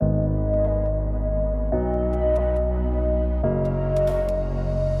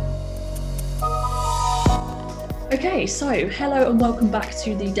Okay, so hello and welcome back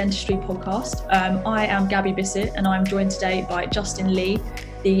to the Dentistry podcast. I am Gabby Bissett and I'm joined today by Justin Leigh,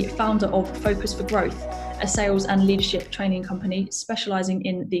 the founder of Focus for Growth, a sales and leadership training company specialising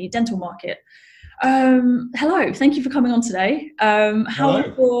in the dental market. Hello, thank you for coming on today. How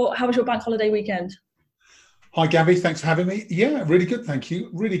was your bank holiday weekend? Hi Gabby, thanks for having me. Yeah, really good, thank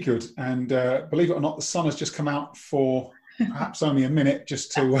you. Really good. And believe it or not, the sun has just come out for perhaps only a minute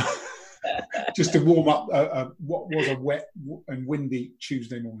just to warm up what was a wet and windy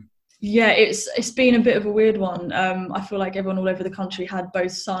Tuesday morning. Yeah, it's been a bit of a weird one. I feel like everyone all over the country had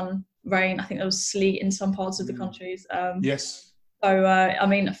both sun, rain. I think there was sleet in some parts of the countries. Yes. So, I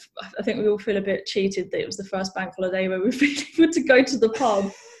mean, I think we all feel a bit cheated that it was the first bank holiday where we've been able to go to the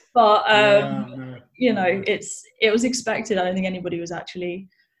pub. But, it was expected. I don't think anybody was actually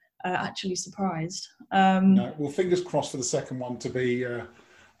surprised. No, well, fingers crossed for the second one to be a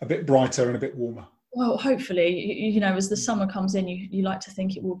bit brighter and a bit warmer. Well, hopefully, as the summer comes in, you like to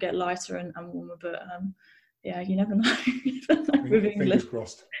think it will get lighter and warmer, but yeah, you never know. With England. Fingers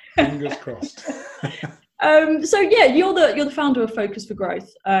crossed. Fingers crossed. So yeah, you're the founder of Focus for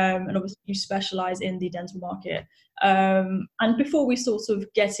Growth, and obviously you specialise in the dental market. And before we sort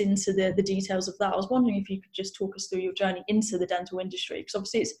of get into the details of that, I was wondering if you could just talk us through your journey into the dental industry, because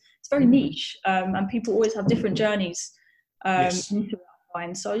obviously it's very niche, and people always have different journeys Yes. into that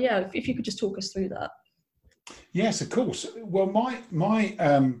line. So yeah, if you could just talk us through that. Yes, of course. Well, my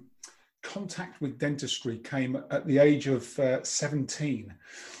contact with dentistry came at the age of 17.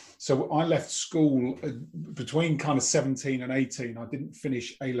 So I left school between kind of 17 and 18. I didn't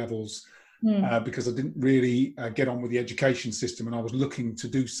finish A-levels because I didn't really get on with the education system, and I was looking to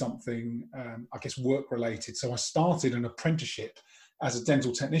do something, I guess, work-related. So I started an apprenticeship as a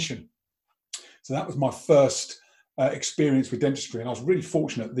dental technician. So that was my first experience with dentistry, and I was really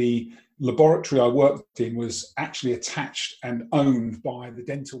fortunate. The laboratory I worked in was actually attached and owned by the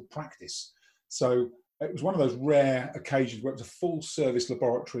dental practice. So it was one of those rare occasions where it was a full service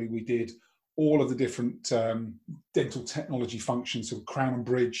laboratory. We did all of the different dental technology functions, so crown and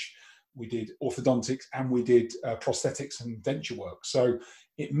bridge, we did orthodontics, and we did prosthetics and denture work. So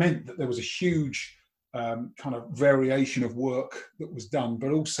it meant that there was a huge kind of variation of work that was done,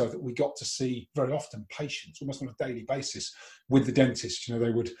 but also that we got to see very often patients almost on a daily basis with the dentist.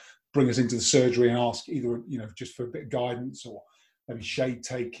 They would bring us into the surgery and ask either, just for a bit of guidance, or maybe shade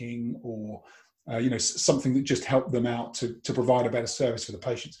taking, or something that just helped them out to provide a better service for the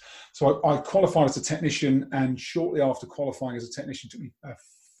patients. So I qualified as a technician, and shortly after qualifying as a technician, it took me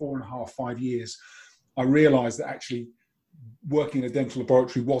 4.5 years, I realized that actually working in a dental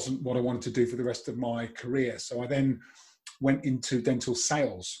laboratory wasn't what I wanted to do for the rest of my career. So I then went into dental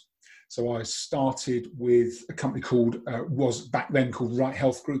sales. So I started with a company was back then called Right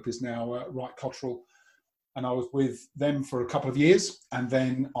Health Group, is now Right Cottrell. And I was with them for a couple of years, and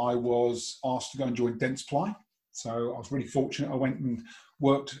then I was asked to go and join Dentsply. So I was really fortunate. I went and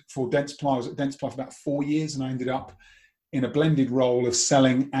worked for Dentsply. I was at Dentsply for about 4 years, and I ended up in a blended role of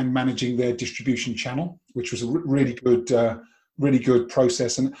selling and managing their distribution channel, which was a really good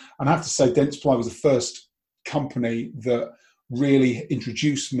process. And I have to say, Dentsply was the first company that really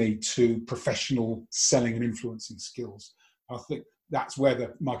introduced me to professional selling and influencing skills. I think that's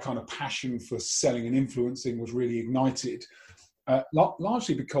where my kind of passion for selling and influencing was really ignited,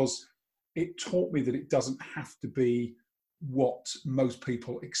 largely because it taught me that it doesn't have to be what most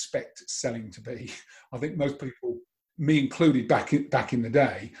people expect selling to be. I think most people, me included back in the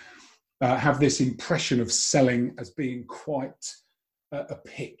day, have this impression of selling as being quite a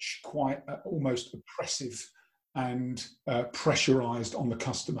pitch, quite almost oppressive and pressurized on the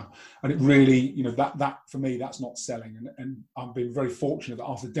customer. And it really, that for me, that's not selling. And I've been very fortunate that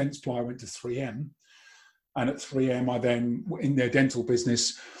after Dentsply, I went to 3M. And at 3M, I then, in their dental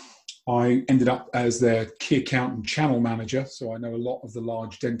business, I ended up as their key account and channel manager. So I know a lot of the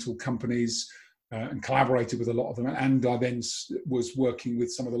large dental companies and collaborated with a lot of them. And I then was working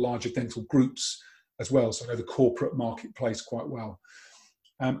with some of the larger dental groups as well. So I know the corporate marketplace quite well.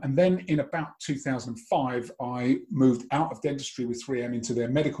 And then in about 2005, I moved out of dentistry with 3M into their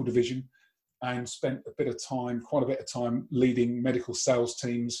medical division, and spent quite a bit of time leading medical sales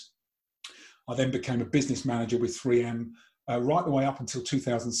teams. I then became a business manager with 3M. Right the way up until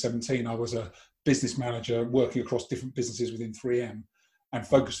 2017, I was a business manager working across different businesses within 3M. And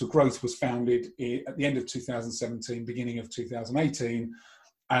Focus for Growth was founded at the end of 2017, beginning of 2018,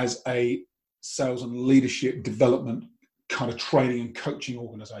 as a sales and leadership development kind of training and coaching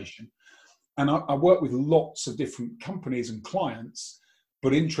organization. And I work with lots of different companies and clients,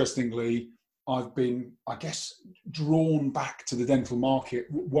 but interestingly, I've been, I guess, drawn back to the dental market.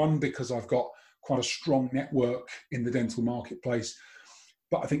 One, because I've got quite a strong network in the dental marketplace.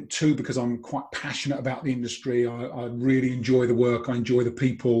 But I think too, because I'm quite passionate about the industry, I really enjoy the work, I enjoy the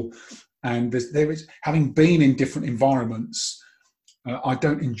people, and there is, having been in different environments, I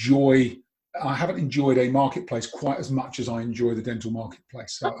haven't enjoyed a marketplace quite as much as I enjoy the dental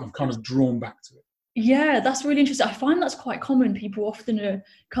marketplace. So I'm kind of drawn back to it. Yeah, that's really interesting. I find that's quite common. People often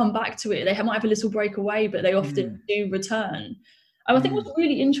come back to it. They might have a little break away, but they often do return. I think what's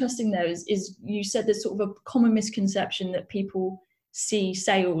really interesting there is you said there's sort of a common misconception that people see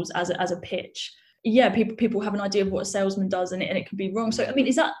sales as a pitch. Yeah, people have an idea of what a salesman does, and it can be wrong. So, I mean,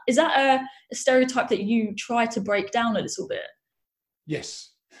 is that a stereotype that you try to break down a little bit? Yes.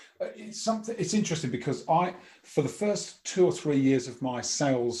 It's interesting because for the first 2 or 3 years of my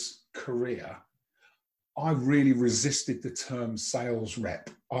sales career, I really resisted the term sales rep.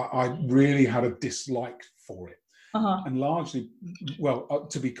 I really had a dislike for it. And largely, well,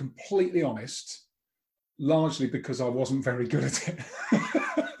 to be completely honest, largely because I wasn't very good at it.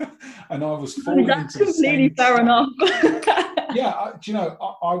 And I was falling into the same fair enough. Yeah,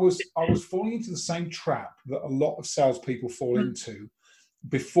 I was falling into the same trap that a lot of salespeople fall into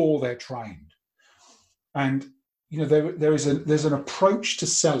before they're trained. And there's an approach to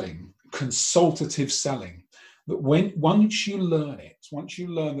selling, consultative selling, that once you learn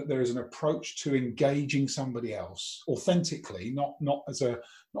that there is an approach to engaging somebody else authentically, not as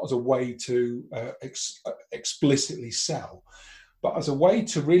a way to explicitly sell, but as a way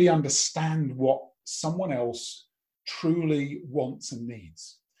to really understand what someone else truly wants and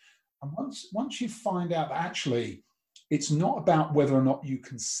needs. And once you find out that actually it's not about whether or not you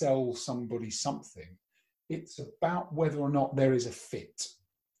can sell somebody something, it's about whether or not there is a fit.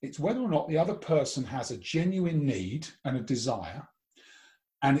 It's whether or not the other person has a genuine need and a desire,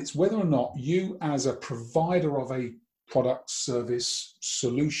 and it's whether or not you, as a provider of a product, service,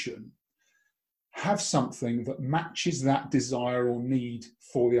 solution, have something that matches that desire or need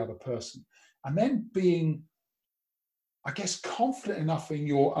for the other person. And then being, I guess, confident enough in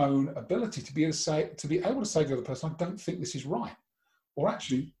your own ability to be able to say to the other person, I don't think this is right. Or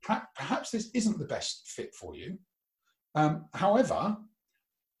actually, perhaps this isn't the best fit for you. However,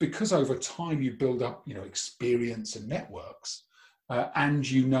 because over time you build up, experience and networks, and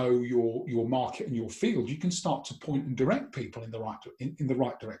your market and your field, you can start to point and direct people in the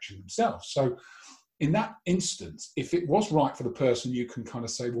right direction themselves. So, in that instance, if it was right for the person, you can kind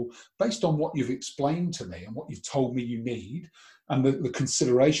of say, well, based on what you've explained to me and what you've told me you need, and the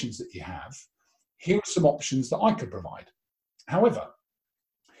considerations that you have, here are some options that I could provide. However,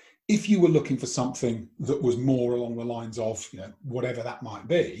 if you were looking for something that was more along the lines of, whatever that might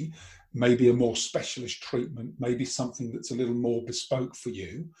be, maybe a more specialist treatment, maybe something that's a little more bespoke for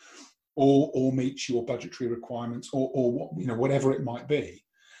you, or meets your budgetary requirements, or whatever it might be,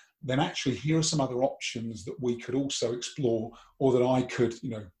 then actually here are some other options that we could also explore, or that I could,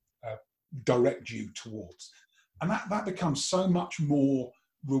 direct you towards. And that becomes so much more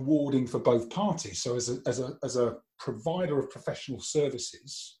rewarding for both parties. So as a provider of professional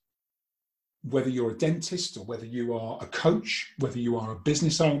services, whether you're a dentist or whether you are a coach, whether you are a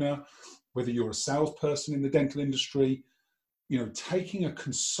business owner, whether you're a salesperson in the dental industry, taking a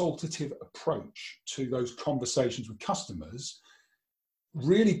consultative approach to those conversations with customers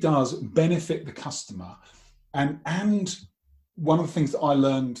really does benefit the customer. And one of the things that I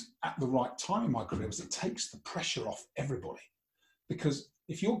learned at the right time in my career was it takes the pressure off everybody. Because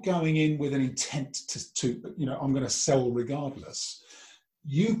if you're going in with an intent to I'm going to sell regardless,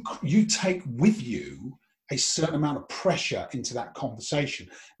 you take with you a certain amount of pressure into that conversation,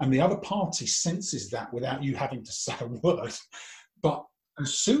 and the other party senses that without you having to say a word. But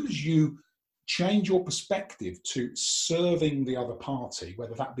as soon as you change your perspective to serving the other party,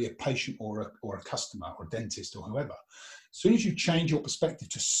 whether that be a patient or a customer or a dentist or whoever, as soon as you change your perspective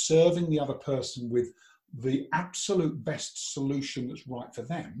to serving the other person with the absolute best solution that's right for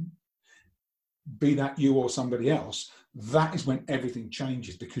them, be that you or somebody else, that is when everything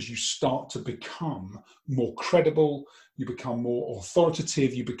changes, because you start to become more credible, you become more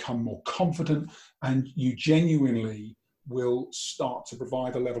authoritative, you become more confident, and you genuinely will start to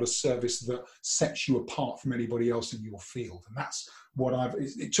provide a level of service that sets you apart from anybody else in your field. And that's what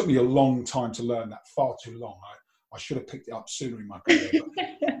it took me a long time to learn that, far too long. I should have picked it up sooner in my career,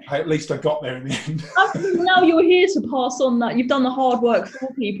 but at least I got there in the end. Now you're here to pass on that. You've done the hard work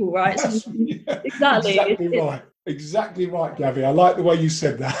for people, right? So Exactly. Exactly right, Gabby. I like the way you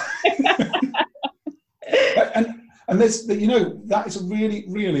said that. and there's, that is a really,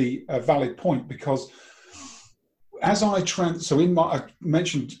 really valid point, because as I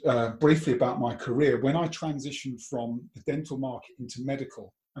mentioned briefly about my career, when I transitioned from the dental market into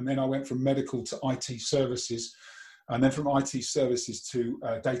medical, And then I went from medical to IT services, and then from IT services to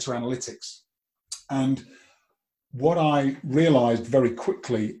data analytics. And what I realized very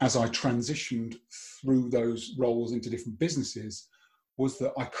quickly as I transitioned through those roles into different businesses was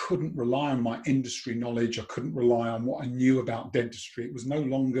that I couldn't rely on my industry knowledge. I couldn't rely on what I knew about dentistry. It was no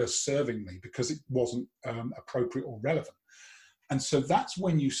longer serving me because it wasn't appropriate or relevant. And so that's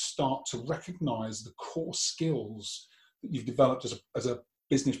when you start to recognize the core skills that you've developed as a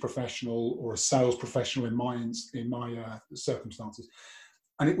business professional or a sales professional in my circumstances.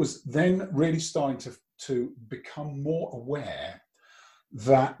 And it was then really starting to become more aware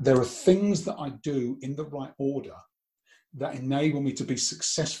that there are things that I do in the right order that enable me to be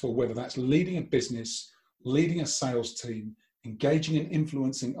successful, whether that's leading a business, leading a sales team, engaging and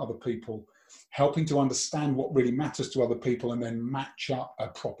influencing other people, helping to understand what really matters to other people, and then match up a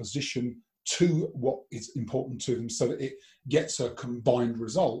proposition to what is important to them so that it gets a combined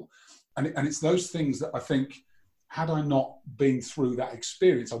result. And it's those things that I think, had I not been through that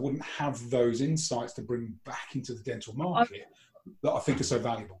experience, I wouldn't have those insights to bring back into the dental market that I think are so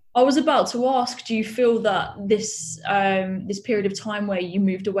valuable. I was about to ask, do you feel that this period of time where you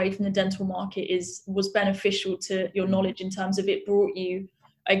moved away from the dental market was beneficial to your knowledge in terms of it brought you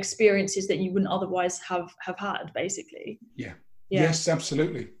experiences that you wouldn't otherwise have had, basically? Yeah. Yes,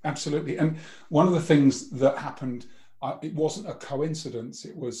 absolutely. Absolutely. And one of the things that happened, it wasn't a coincidence,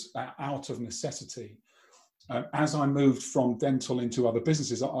 it was out of necessity. As I moved from dental into other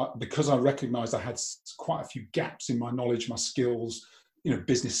businesses, because I recognized I had quite a few gaps in my knowledge, my skills,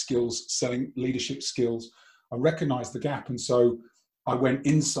 business skills, selling, leadership skills, I recognized the gap. And so I went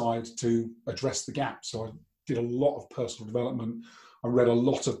inside to address the gap. So I did a lot of personal development. I read a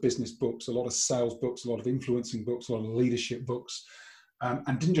lot of business books, a lot of sales books, a lot of influencing books, a lot of leadership books,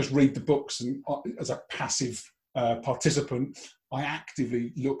 and didn't just read the books and as a passive participant. I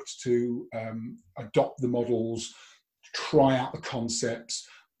actively looked to adopt the models, try out the concepts,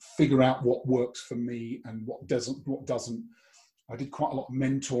 figure out what works for me and what doesn't. I did quite a lot of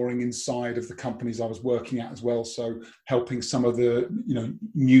mentoring inside of the companies I was working at as well. So helping some of the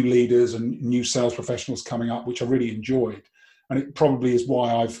new leaders and new sales professionals coming up, which I really enjoyed. And it probably is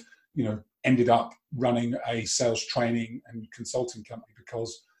why I've ended up running a sales training and consulting company,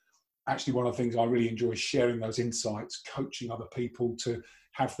 because actually one of the things I really enjoy is sharing those insights, coaching other people to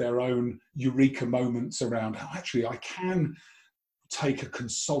have their own eureka moments around how actually I can take a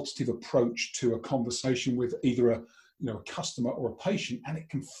consultative approach to a conversation with either a customer or a patient, and it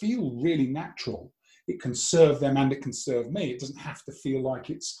can feel really natural. It can serve them and it can serve me. It doesn't have to feel like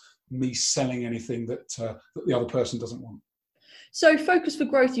it's me selling anything that the other person doesn't want. So Focus for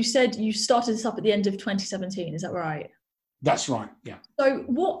Growth, you said you started this up at the end of 2017, is that right? That's right, yeah. So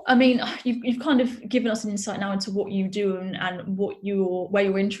you've kind of given us an insight now into what you do and where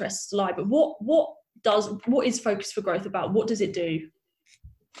your interests lie, but what is Focus for Growth about? What does it do?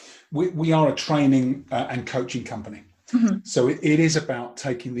 We are a training and coaching company. Mm-hmm. So it is about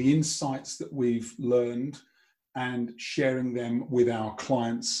taking the insights that we've learned and sharing them with our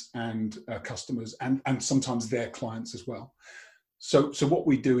clients and customers and sometimes their clients as well. So what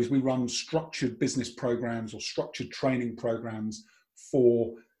we do is we run structured business programs or structured training programs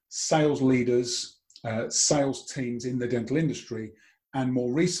for sales leaders, sales teams in the dental industry. And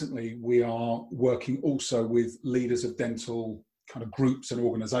more recently, we are working also with leaders of dental kind of groups and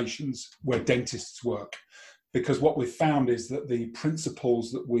organizations where dentists work. Because what we've found is that the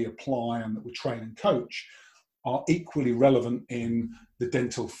principles that we apply and that we train and coach are equally relevant in the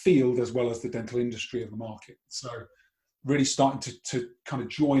dental field as well as the dental industry of the market. So really starting to kind of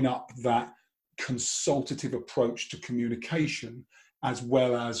join up that consultative approach to communication as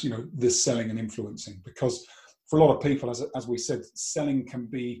well as, the selling and influencing. Because for a lot of people, as we said, selling can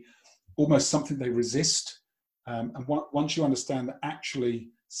be almost something they resist. And once you understand that actually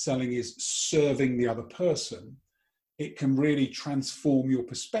selling is serving the other person, it can really transform your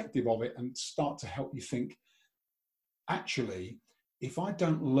perspective of it and start to help you think, actually, if I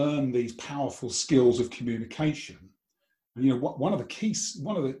don't learn these powerful skills of communication, one of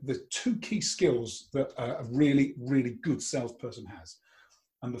the two key skills that a really, really good salesperson has.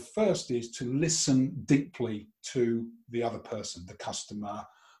 And the first is to listen deeply to the other person, the customer,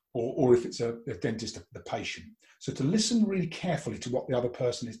 or if it's a dentist, the patient. So to listen really carefully to what the other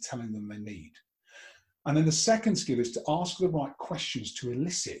person is telling them they need. And then the second skill is to ask the right questions to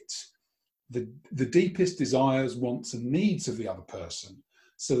elicit the deepest desires, wants, and needs of the other person,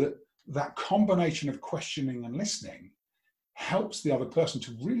 so that combination of questioning and listening helps the other person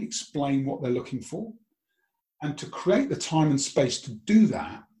to really explain what they're looking for. And to create the time and space to do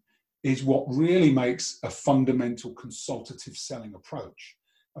that is what really makes a fundamental consultative selling approach.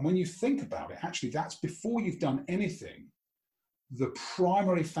 And when you think about it, actually, that's before you've done anything. The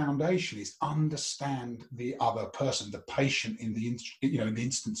primary foundation is understand the other person, the patient in the in the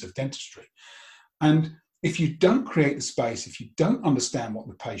instance of dentistry. And if you don't create the space, if you don't understand what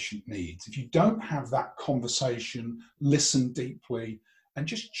the patient needs, if you don't have that conversation, listen deeply, and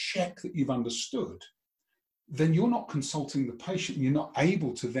just check that you've understood, then you're not consulting the patient. You're not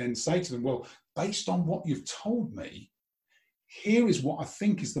able to then say to them, well, based on what you've told me, here is what I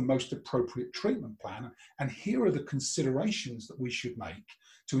think is the most appropriate treatment plan, and here are the considerations that we should make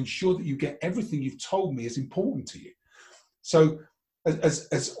to ensure that you get everything you've told me is important to you. So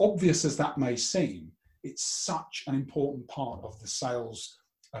as obvious as that may seem, it's such an important part of the sales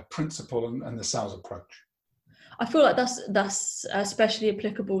principle and the sales approach. I feel like that's especially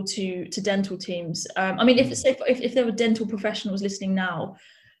applicable to dental teams. I mean, if there were dental professionals listening now,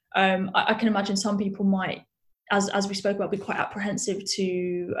 I can imagine some people might, as we spoke about, be quite apprehensive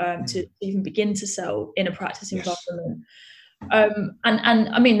to even begin to sell in a practice environment. And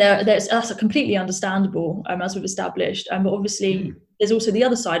I mean, that's completely understandable, as we've established. But obviously, there's also the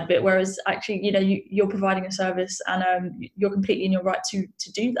other side of it, whereas actually, you're providing a service, and you're completely in your right to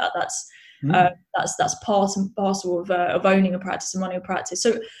do that. That's part and parcel of owning a practice and running a practice.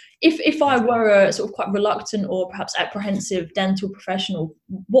 So if I were a sort of quite reluctant or perhaps apprehensive dental professional,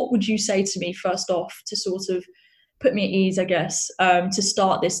 what would you say to me first off to sort of put me at ease, I guess, to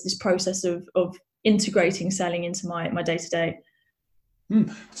start this process of integrating selling into my day-to-day?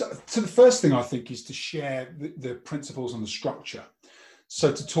 So the first thing I think is to share the principles and the structure. So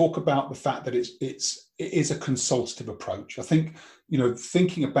to talk about the fact that it is a consultative approach. I think,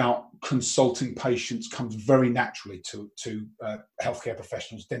 thinking about consulting patients comes very naturally to healthcare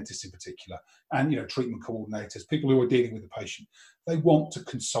professionals, dentists in particular, and, treatment coordinators, people who are dealing with the patient. They want to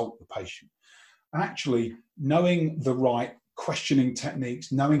consult the patient. And actually, knowing the right questioning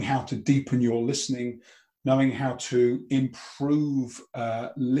techniques, knowing how to deepen your listening, knowing how to improve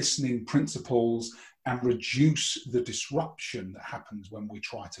listening principles and reduce the disruption that happens when we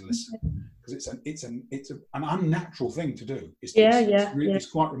try to listen, because it's an unnatural thing to do.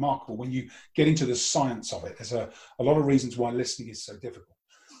 It's quite remarkable when you get into the science of it. There's a lot of reasons why listening is so difficult,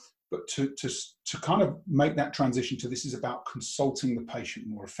 but to kind of make that transition to this is about consulting the patient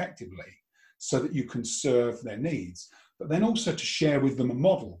more effectively so that you can serve their needs, but then also to share with them a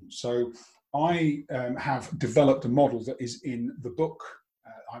model. So I have developed a model that is in the book.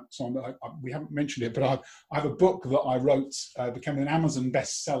 We haven't mentioned it, but I have a book that I wrote, became an Amazon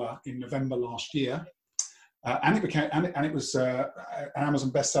bestseller in November last year, and it was an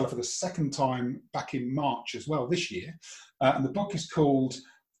Amazon bestseller for the second time back in March as well this year. And the book is called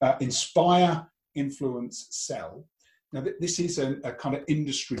Inspire, Influence, Sell. Now this is a kind of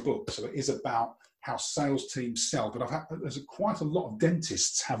industry book, so it is about how sales teams sell. But there's quite a lot of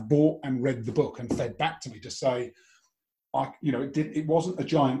dentists have bought and read the book and fed back to me to say, it wasn't a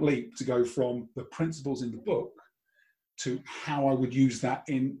giant leap to go from the principles in the book to how I would use that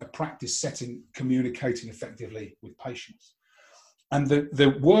in a practice setting, communicating effectively with patients. And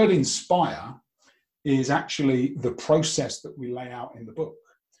the word inspire is actually the process that we lay out in the book.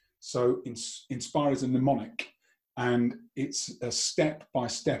 So inspire is a mnemonic, and it's a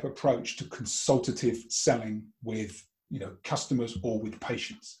step-by-step approach to consultative selling with customers or with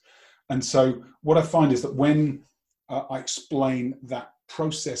patients. And so what I find is that when I explain that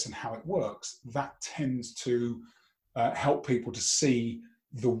process and how it works, that tends to help people to see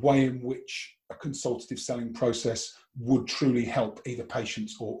the way in which a consultative selling process would truly help either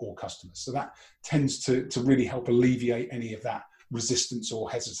patients or customers. So that tends to really help alleviate any of that resistance or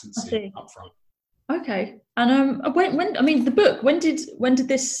hesitancy up front. Okay. And when I mean the book, when did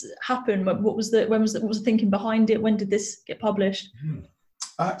this happen? What was the thinking behind it? When did this get published?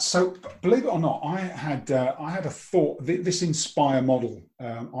 So believe it or not, I had a thought. This Inspire model,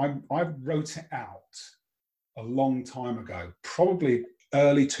 I wrote it out a long time ago, probably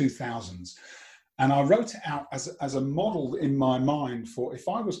early 2000s, and I wrote it out as a model in my mind for if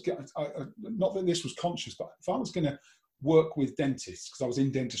I was not that this was conscious, but if I was going to work with dentists, because I was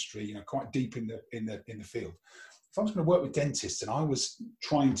in dentistry, quite deep in the field. If I was going to work with dentists and I was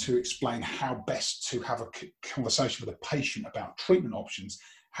trying to explain how best to have a conversation with a patient about treatment options,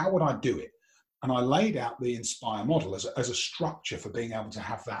 how would I do it? And I laid out the Inspire model as a structure for being able to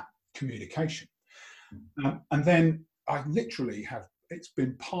have that communication. And then I literally it's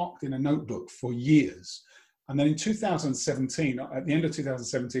been parked in a notebook for years. And then in 2017, at the end of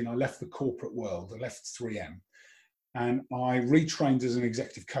 2017, I left the corporate world, I left 3M. And I retrained as an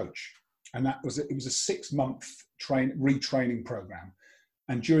executive coach, and it was a 6-month retraining program.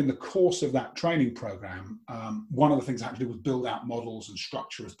 And during the course of that training program, one of the things I had to do was build out models and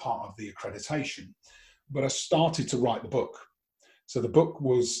structure as part of the accreditation. But I started to write the book. So the book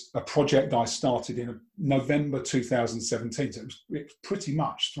was a project I started in November 2017. So it was pretty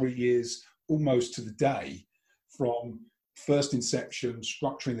much 3 years, almost to the day, from first inception,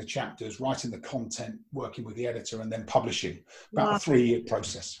 structuring the chapters, writing the content, working with the editor, and then publishing. About a 3-year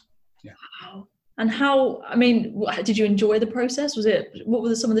process. Yeah. Wow. And did you enjoy the process? What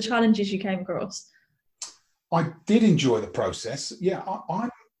were some of the challenges you came across? I did enjoy the process. Yeah,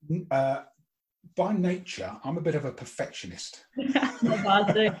 I'm by nature, I'm a bit of a perfectionist. Not a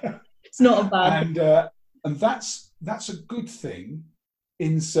bad thing. It's not a bad thing. And that's a good thing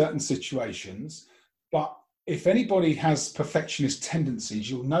in certain situations. But if anybody has perfectionist tendencies,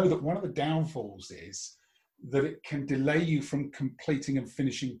 you'll know that one of the downfalls is that it can delay you from completing and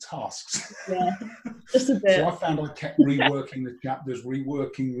finishing tasks. Yeah, just a bit. So I found I kept reworking the chapters,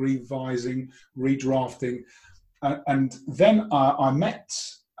 revising, redrafting. And then I met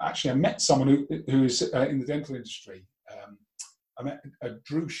someone who is in the dental industry. I met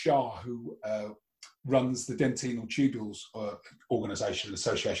Drew Shah, who runs the Dentinal Tubules organisation,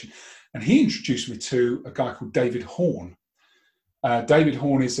 association. And he introduced me to a guy called David Horn. David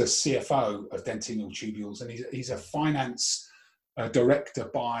Horn is a CFO of Dentinal Tubules, and he's a finance director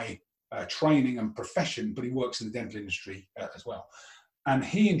by training and profession, but he works in the dental industry as well. And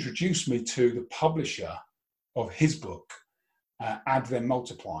he introduced me to the publisher of his book, Add Then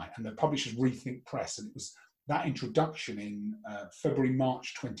Multiply, and the publisher's Rethink Press. And it was that introduction in February,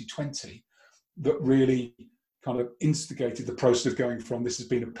 March 2020 that really kind of instigated the process of going from this has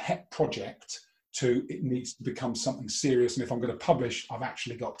been a pet project to it needs to become something serious. And if I'm going to publish, I've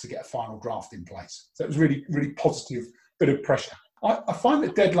actually got to get a final draft in place. So it was really, really positive bit of pressure. I find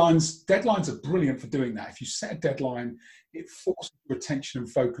that deadlines are brilliant for doing that. If you set a deadline, it forces your attention and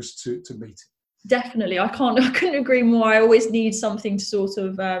focus to meet it. Definitely. I couldn't agree more. I always need something to sort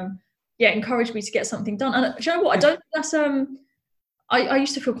of, encourage me to get something done. And do you know what? I don't think that's, I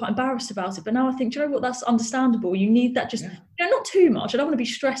used to feel quite embarrassed about it, but now I think, do you know what? That's understandable. You need that not too much. I don't want to be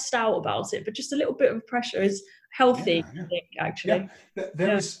stressed out about it, but just a little bit of pressure is healthy, I think, actually. Yeah.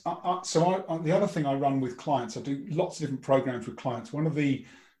 There is, the other thing I run with clients, I do lots of different programs with clients. One of the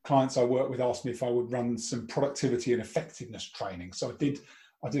clients I work with asked me if I would run some productivity and effectiveness training. So I did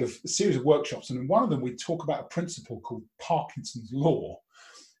a series of workshops, and in one of them we talk about a principle called Parkinson's Law.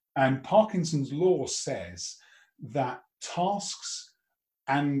 And Parkinson's Law says that tasks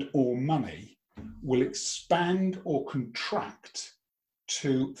and or money will expand or contract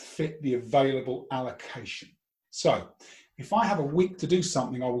to fit the available allocation. So if I have a week to do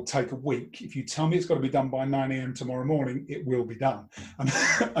something, I will take a week. If you tell me it's got to be done by 9 a.m. tomorrow morning, it will be done.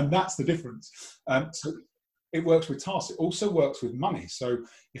 And that's the difference. So it works with tasks. It also works with money. So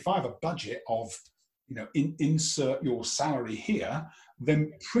if I have a budget of, insert your salary here,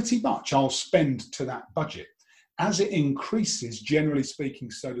 then pretty much I'll spend to that budget. As it increases, generally speaking,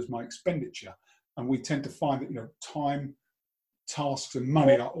 so does my expenditure. And we tend to find that, time, tasks and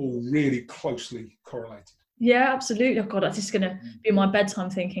money are all really closely correlated. Yeah, absolutely. Oh God, that's just going to be my bedtime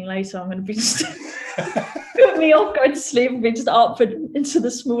thinking later. I'm going to be just put me off going to sleep and be just up into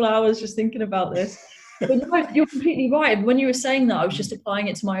the small hours just thinking about this. But no, you're completely right. When you were saying that, I was just applying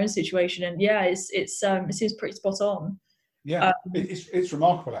it to my own situation, and it seems pretty spot on. Yeah, it's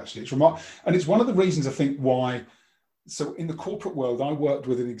remarkable, actually. It's remarkable, and it's one of the reasons I think why. So in the corporate world, I worked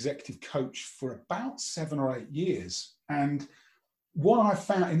with an executive coach for about 7 or 8 years, and what I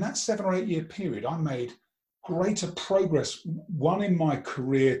found in that 7 or 8 year period, I made greater progress. 1 in my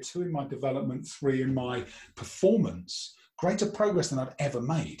career, 2 in my development, 3 in my performance. Greater progress than I'd ever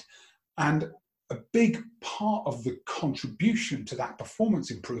made, and a big part of the contribution to that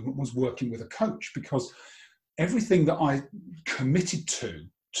performance improvement was working with a coach, because everything that I committed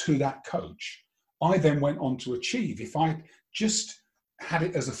to that coach, I then went on to achieve. If I just had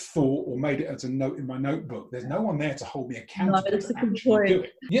it as a thought or made it as a note in my notebook, there's no one there to hold me accountable. No, that's a good point. Do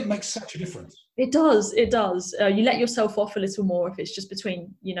it. Yeah, it makes such a difference. It does. You let yourself off a little more if it's just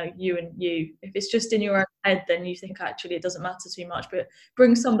between, you and you. If it's just in your own head, then you think actually it doesn't matter too much. But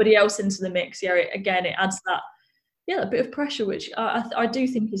bring somebody else into the mix. Yeah, it adds that, a bit of pressure, which I do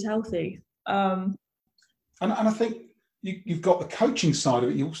think is healthy. And I think you've got the coaching side of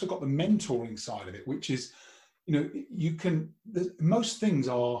it. You've also got the mentoring side of it, which is, most things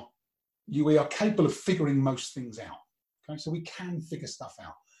we are capable of figuring most things out. Okay, so we can figure stuff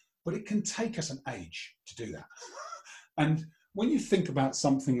out, but it can take us an age to do that. And when you think about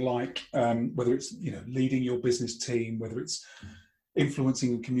something like whether it's leading your business team, whether it's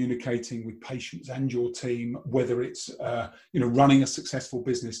influencing and communicating with patients and your team, whether it's running a successful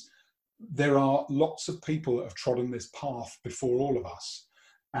business. There are lots of people that have trodden this path before all of us,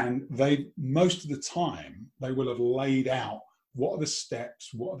 and most of the time they will have laid out what are the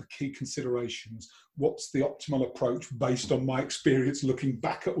steps, what are the key considerations, what's the optimal approach based on my experience looking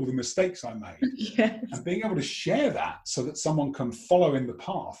back at all the mistakes I made. Yes. And being able to share that so that someone can follow in the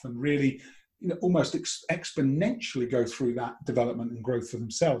path and really, almost exponentially go through that development and growth for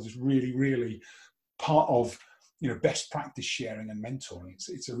themselves is really, really part of, best practice sharing and mentoring.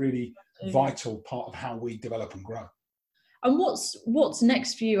 It's a really vital part of how we develop and grow. And what's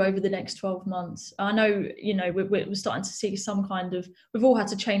next for you over the next 12 months? I know, we're starting to see some kind of, we've all had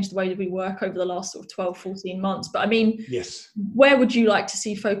to change the way that we work over the last sort of 12, 14 months. But I mean, yes, where would you like to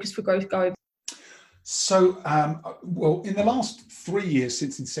see Focus for Growth go? So, well, in the last 3 years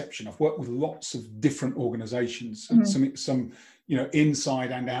since inception, I've worked with lots of different organizations, some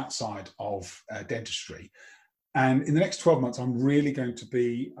inside and outside of dentistry. And in the next 12 months, I'm really going to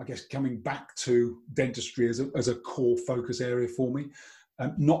be, I guess, coming back to dentistry as a core focus area for me,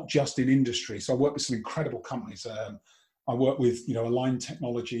 not just in industry. So I work with some incredible companies. I work with, Align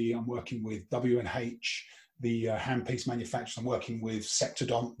Technology. I'm working with W&H, the handpiece manufacturers. I'm working with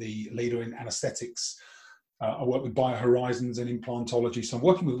Septodont, the leader in anesthetics. I work with BioHorizons and implantology. So I'm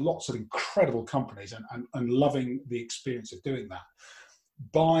working with lots of incredible companies and loving the experience of doing that.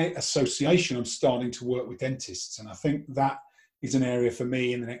 By association, I'm starting to work with dentists. And I think that is an area for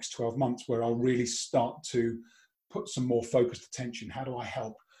me in the next 12 months where I'll really start to put some more focused attention. How do I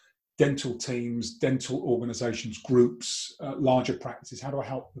help dental teams, dental organizations, groups, larger practices? How do I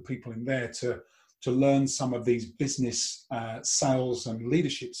help the people in there to learn some of these business, sales and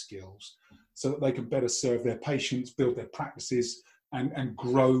leadership skills so that they can better serve their patients, build their practices and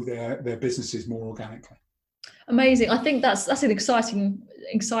grow their businesses more organically? Amazing. I think that's an exciting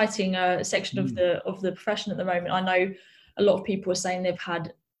section of the profession at the moment. I know a lot of people are saying they've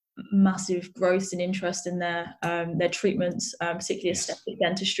had massive growth and interest in their treatments, particularly aesthetic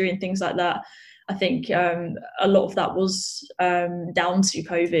dentistry and things like that. I think a lot of that was down to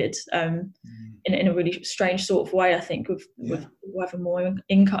COVID in a really strange sort of way. I think with having more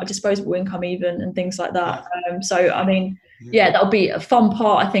income, disposable income, even, and things like that. So I mean, that'll be a fun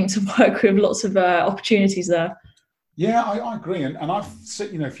part, I think, to work with lots of opportunities there. Yeah, I agree, and I've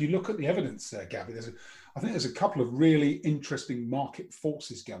said, if you look at the evidence there, Gabby, I think there's a couple of really interesting market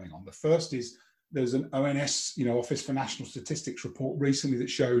forces going on. The first is there's an ONS, Office for National Statistics report recently that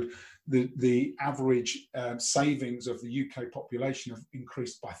showed the average savings of the UK population have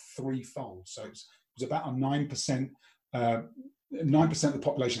increased by threefold. So it was about a 9%. 9% of the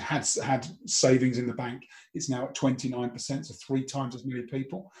population had savings in the bank. It's now at 29%, so 3 times as many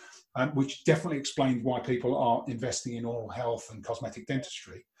people, which definitely explains why people are investing in oral health and cosmetic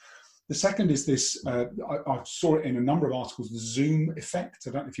dentistry. The second is this, I saw it in a number of articles, the Zoom effect.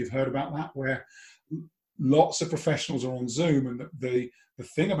 I don't know if you've heard about that, where lots of professionals are on Zoom, and the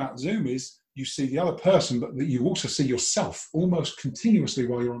thing about Zoom is you see the other person, but that you also see yourself almost continuously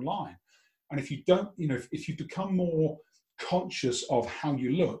while you're online. And if you don't, if you become more conscious of how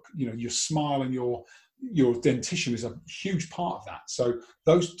you look, your smile and your dentition is a huge part of that. So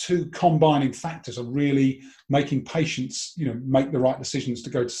those two combining factors are really making patients, make the right decisions to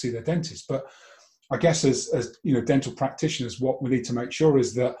go to see their dentist. But I guess as dental practitioners, what we need to make sure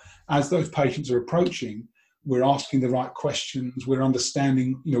is that as those patients are approaching, we're asking the right questions, we're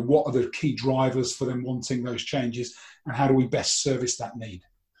understanding, what are the key drivers for them wanting those changes, and how do we best service that need?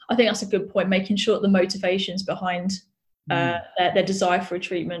 I think that's a good point, making sure that the motivations behind their desire for a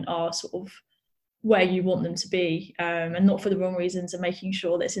treatment are sort of where you want them to be, and not for the wrong reasons, and making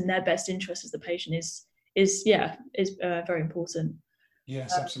sure that it's in their best interest as the patient is very important.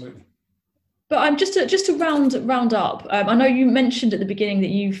 Yes, absolutely. But I'm just to round up. I know you mentioned at the beginning that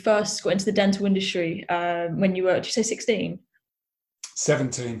you first got into the dental industry when you were, did you say 16?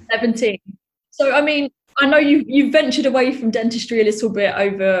 17. 17. So I mean, I know you've ventured away from dentistry a little bit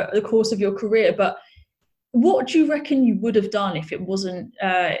over the course of your career, but what do you reckon you would have done if it wasn't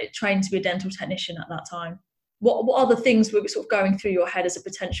trained to be a dental technician at that time? What other things were sort of going through your head as a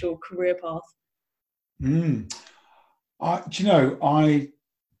potential career path? I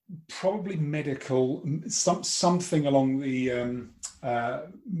probably medical, something along the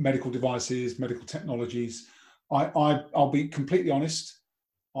medical devices, medical technologies. I'll be completely honest.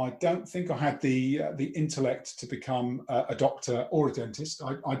 I don't think I had the intellect to become a doctor or a dentist.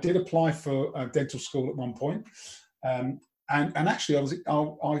 I did apply for dental school at one point, and actually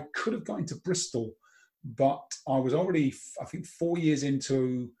I could have got into Bristol, but I was already, I think, 4 years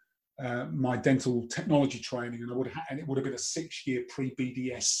into my dental technology training, and it would have been a 6-year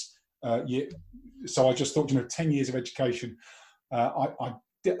pre-BDS year. So I just thought, 10 years of education.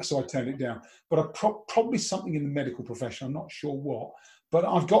 So I turned it down. But probably something in the medical profession. I'm not sure what. But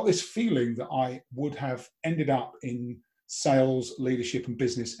I've got this feeling that I would have ended up in sales, leadership, and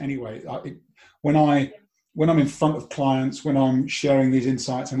business anyway. When I'm in front of clients, when I'm sharing these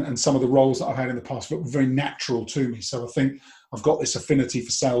insights, and some of the roles that I've had in the past look very natural to me. So I think I've got this affinity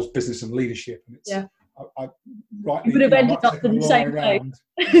for sales, business, and leadership. And it's, you would have ended up in the same way.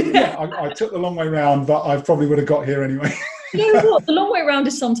 I took the long way round, but I probably would have got here anyway. You know what? The long way around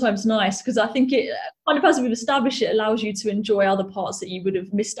is sometimes nice, because I think it kind of, as we've established, it allows you to enjoy other parts that you would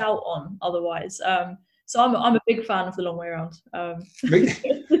have missed out on otherwise. So I'm a big fan of the long way around.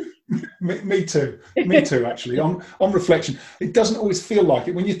 Me too. Actually, on reflection, it doesn't always feel like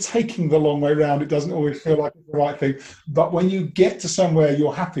it. When you're taking the long way round, it doesn't always feel like it's the right thing. But when you get to somewhere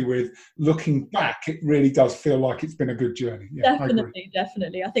you're happy with, looking back, it really does feel like it's been a good journey. Yeah,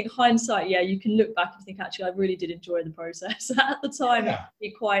 definitely. I think hindsight, you can look back and think, actually, I really did enjoy the process. At the time, it can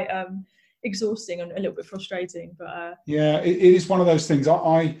be quite exhausting and a little bit frustrating. But it is one of those things.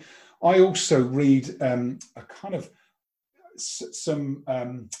 I also read a kind of some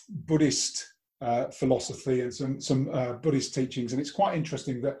Buddhist philosophy and some Buddhist teachings, and it's quite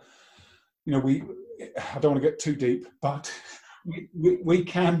interesting that I don't want to get too deep, but we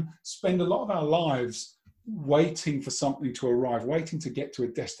can spend a lot of our lives waiting for something to arrive, waiting to get to a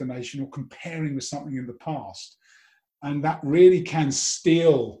destination, or comparing with something in the past, and that really can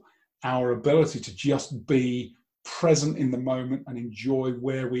steal our ability to just be present in the moment and enjoy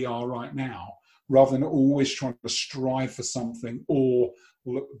where we are right now, rather than always trying to strive for something or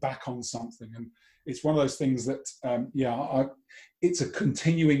look back on something. And it's one of those things that, it's a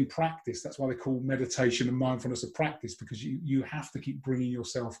continuing practice. That's why they call meditation and mindfulness a practice, because you have to keep bringing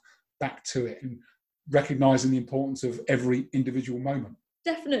yourself back to it and recognizing the importance of every individual moment.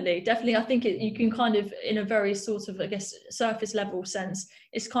 Definitely. I think you can kind of, in a very sort of, I guess, surface level sense,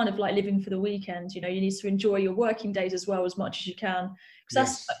 it's kind of like living for the weekend. You need to enjoy your working days as well, as much as you can,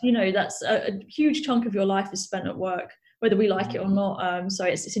 because that's a huge chunk of your life is spent at work, whether we like it or not. So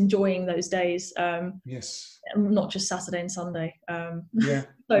it's enjoying those days. Not just Saturday and Sunday. It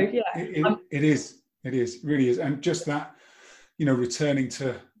really is. And just that, returning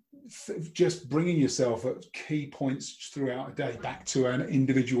to just bringing yourself at key points throughout a day back to an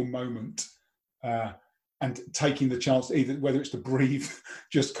individual moment, and taking the chance, either whether it's to breathe,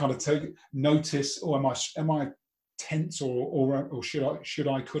 just kind of take notice, or am I tense, or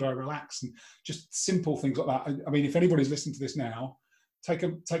could I relax, and just simple things like that. I mean, if anybody's listening to this now, take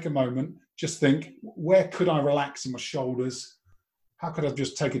a moment, just think, where could I relax in my shoulders? How could I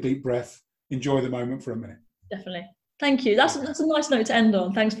just take a deep breath, enjoy the moment for a minute? Definitely. Thank you. That's a nice note to end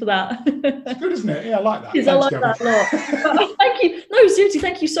on. Thanks for that. It's good, isn't it? Yeah, I like that. Thanks, I like that a lot. Thank you. No, seriously,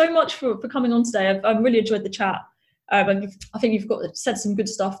 thank you so much for coming on today. I've really enjoyed the chat. I think you've said some good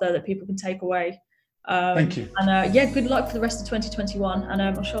stuff there that people can take away. Thank you. And good luck for the rest of 2021. And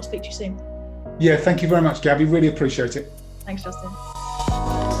I'm sure I'll speak to you soon. Yeah, thank you very much, Gabby. Really appreciate it. Thanks, Justin.